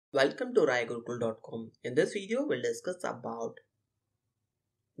Welcome to raigurukul.com. In this video, we'll discuss about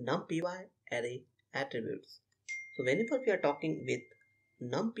numpy array attributes. So whenever we are talking with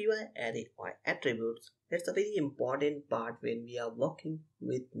numpy array or attributes, that's a very important part when we are working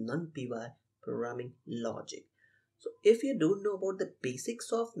with numpy programming logic. So if you don't know about the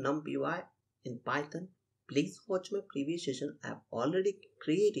basics of numpy in Python, please watch my previous session. I have already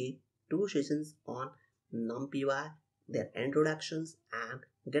created 2 sessions on numpy, their introductions and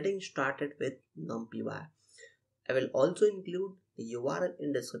getting started with numpy. I will also include the URL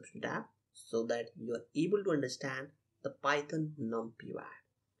in description tab so that you are able to understand the Python numpy.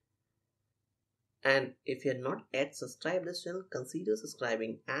 And if you are not yet subscribed this channel, consider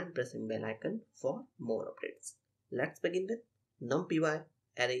subscribing and pressing bell icon for more updates. Let's begin with numpy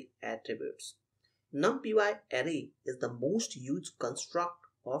array attributes. Numpy array is the most used construct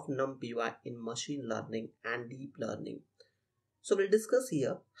of numpy in machine learning and deep learning. So we'll discuss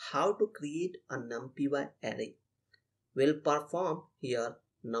here how to create a numpy array. We'll perform here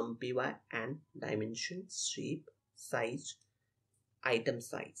numpy and dimension, shape, size, item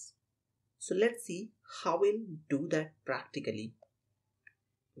size. So let's see how we'll do that practically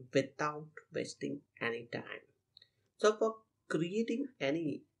without wasting any time. So for creating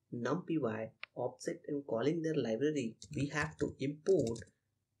any numpy object and calling their library, we have to import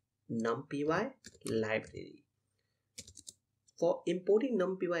numpy library. For importing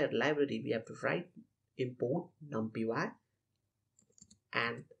numpy library, we have to write import numpy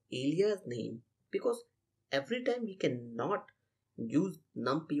and alias name, because every time we cannot use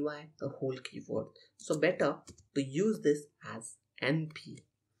numpy the whole keyword, so better to use this as np.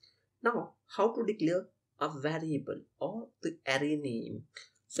 Now how to declare a variable or the array name.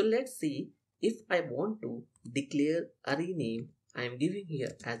 So let's see, if I want to declare array name, I am giving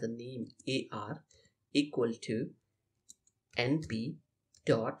here as a name ar equal to np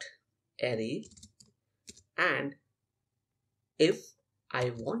dot array, and if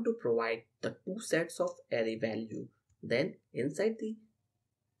I want to provide the 2 sets of array value, then inside the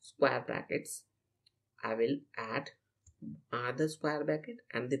square brackets I will add another square bracket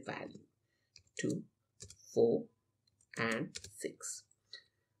and the value 2, 4 and 6.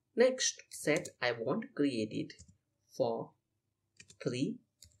 Next set I want to create it for 3,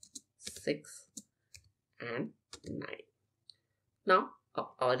 6 and 9. Now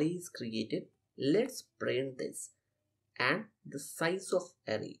our array is created. Let's print this and the size of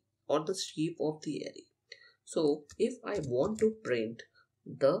array or the shape of the array. So if I want to print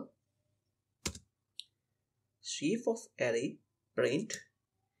the shape of array, print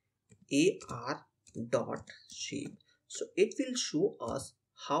ar dot shape. So it will show us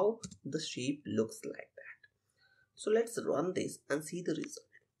how the shape looks like that. So let's run this and see the result.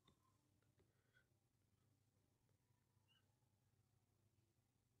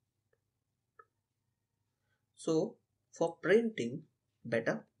 So for printing,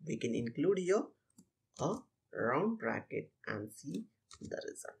 better we can include here a round bracket and see the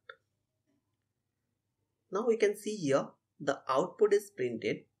result. Now we can see here the output is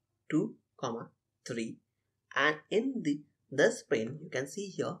printed 2, 3, and in this print you can see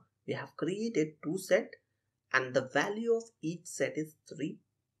here we have created 2 sets and the value of each set is 3,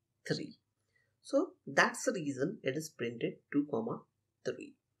 3. So that's the reason it is printed 2,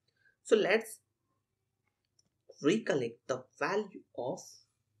 3. So let's recollect the value of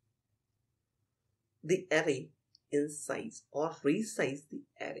the array in size or resize the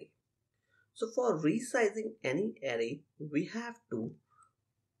array. So for resizing any array, we have to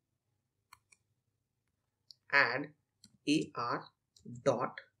add ar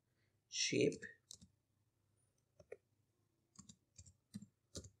dot shape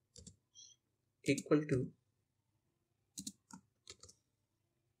equal to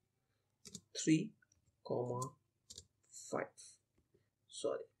 3, 5.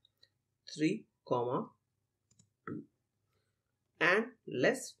 Sorry, 3, 2. And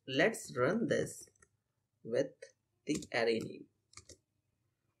let's run this with the array name.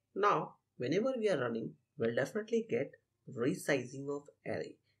 Now whenever we are running, we'll definitely get resizing of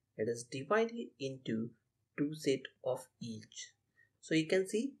array. It is divided into 2 sets of each. So you can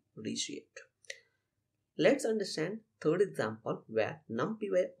see reshaped. Let's understand third example where numpy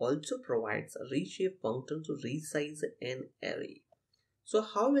also provides a reshape function to resize an array. So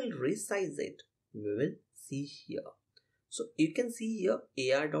how we'll resize it, we will see here. So you can see here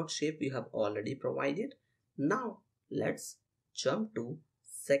ar.shape we have already provided. Now let's jump to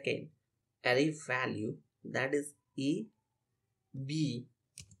second array value, that is a b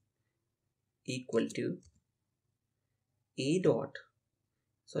equal to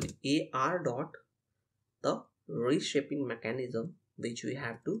ar dot the reshaping mechanism which we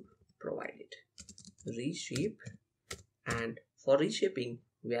have to provide it. Reshape, and for reshaping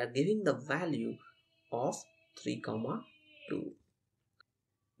we are giving the value of 3, 2.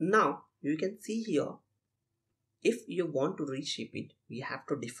 Now you can see here, if you want to reshape it, we have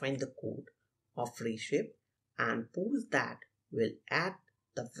to define the code of reshape, and post that will add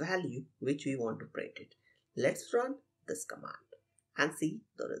the value which we want to print it. Let's run this command and see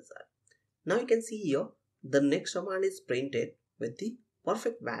the result. Now you can see here the next command is printed with the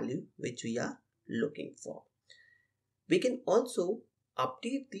perfect value which we are looking for. We can also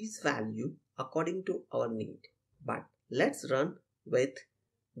update these value according to our need, but let's run with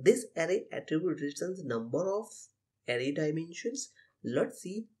this array attribute returns number of array dimensions. Let's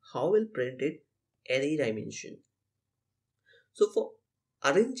see how we'll print it array dimension. So for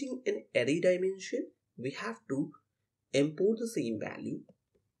arranging an array dimension, we have to import the same value.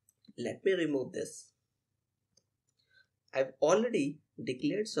 Let me remove this. I've already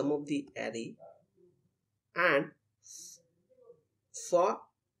declared some of the array, and for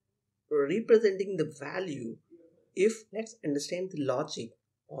representing the value, if let's understand the logic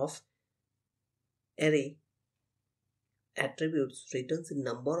of array attributes returns a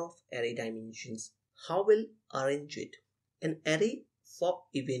number of array dimensions. How will arrange it? An array for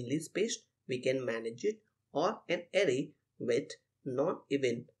evenly spaced, we can manage it, or an array with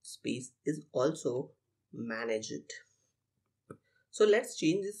non-even space is also managed. So let's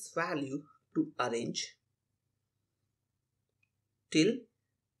change this value to arrange till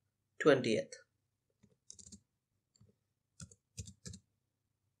 20th.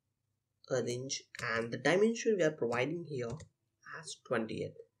 Arrange, and the dimension we are providing here as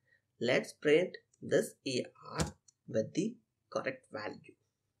 20th. Let's print this AR with the correct value.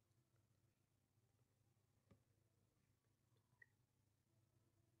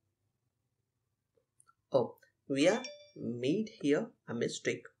 Oh, we have made here a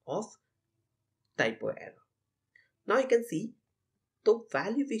mistake of typo error. Now you can see the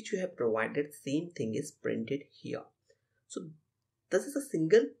value which you have provided, same thing is printed here. So this is a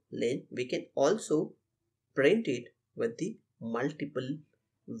single line. We can also print it with the multiple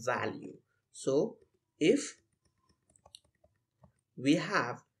value. So if we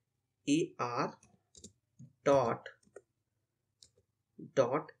have AR dot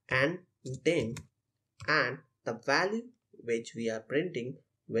and then, and the value which we are printing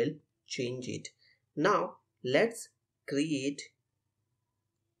will change it. Now let's create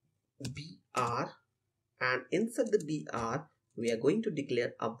BR, and inside the BR we are going to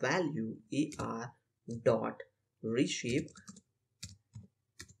declare a value AR dot reshape.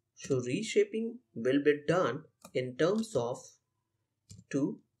 So reshaping will be done in terms of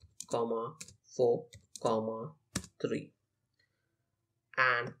 2, 4, 3,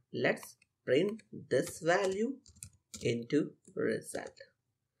 and let's print this value into result.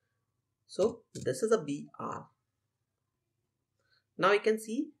 So this is a BR. Now you can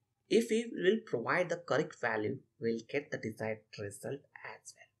see if we will provide the correct value, we'll get the desired result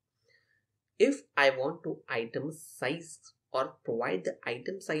as well. If I want to item size or provide the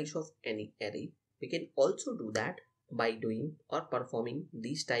item size of any array, we can also do that by doing or performing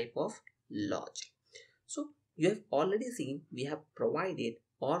these type of logic. So you have already seen we have provided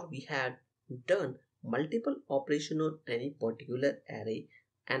or we have done multiple operation on any particular array,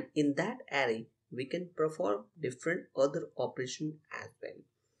 and in that array we can perform different other operation as well.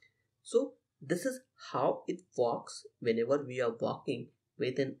 So this is how it works whenever we are working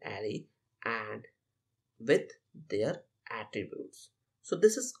with an array and with their attributes. So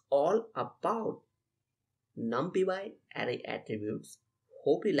this is all about Numpy array attributes.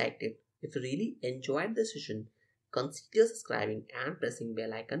 Hope you liked it. If you really enjoyed the session, consider subscribing and pressing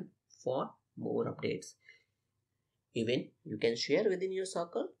bell icon for more updates. Even you can share within your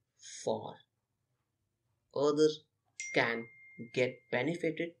circle for others can get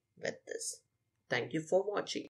benefited with this. Thank you for watching.